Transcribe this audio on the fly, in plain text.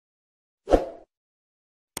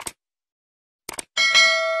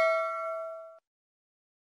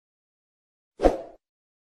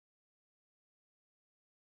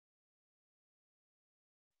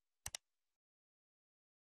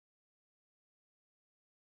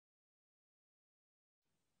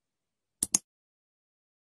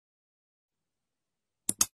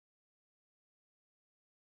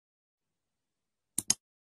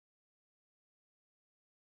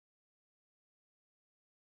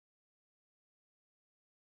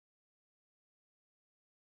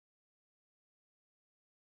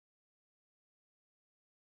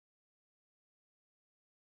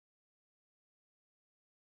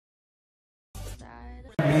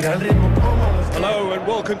Hello and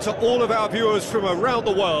welcome to all of our viewers from around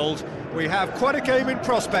the world. We have quite a game in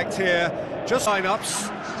prospect here. Just sign-ups.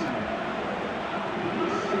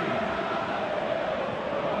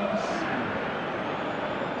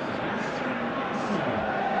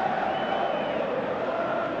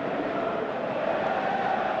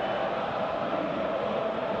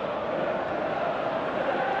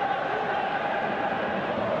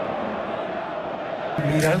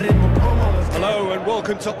 Hello and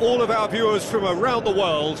welcome to all of our viewers from around the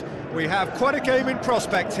world. We have quite a game in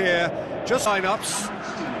prospect here. Just sign-ups.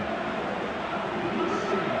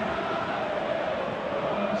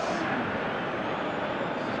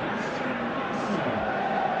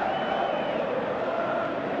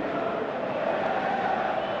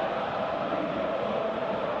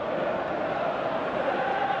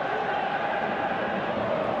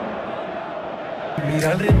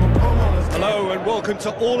 Hello and welcome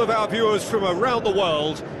to all of our viewers from around the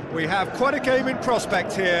world. We have quite a game in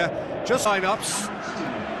prospect here. Just sign-ups.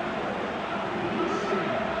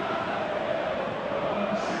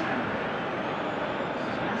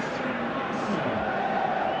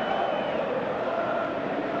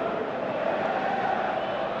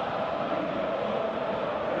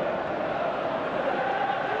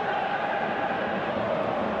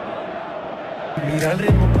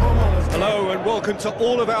 Hello and welcome to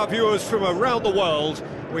all of our viewers from around the world.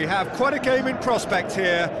 We have quite a game in prospect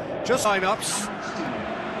here. Just sign-ups.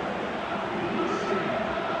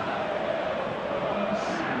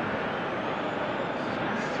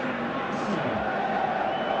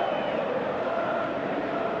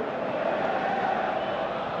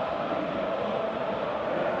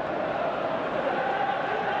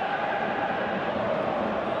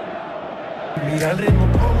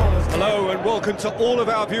 Hello and welcome to all of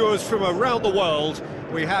our viewers from around the world.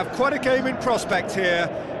 We have quite a game in prospect here.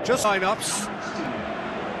 Just sign-ups.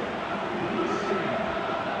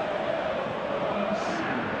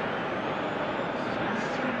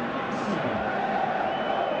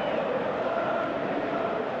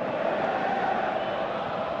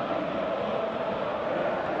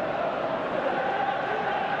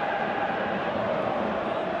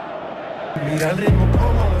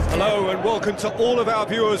 Hello and welcome to all of our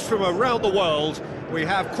viewers from around the world. We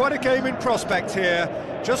have quite a game in prospect here.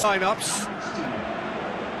 Just sign-ups.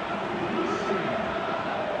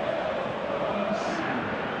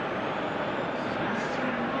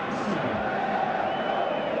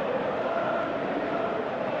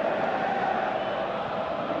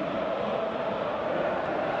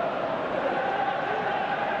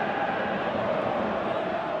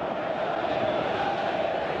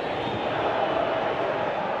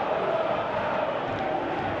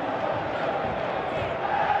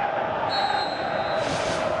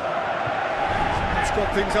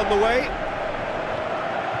 Got things underway.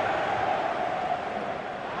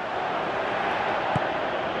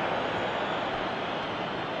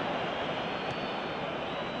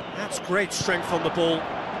 That's great strength on the ball.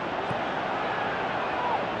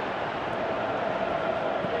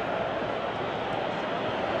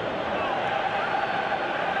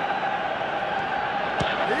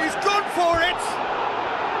 He's gone for it!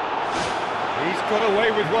 He's got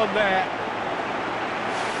away with one there.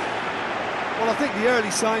 Well, I think the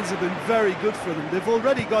early signs have been very good for them. They've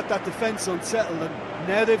already got that defence unsettled, and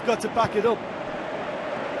now they've got to back it up.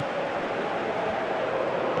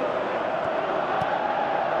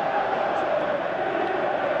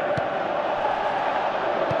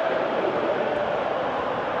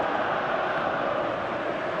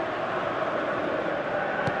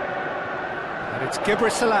 And it's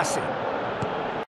Gebre Selassie.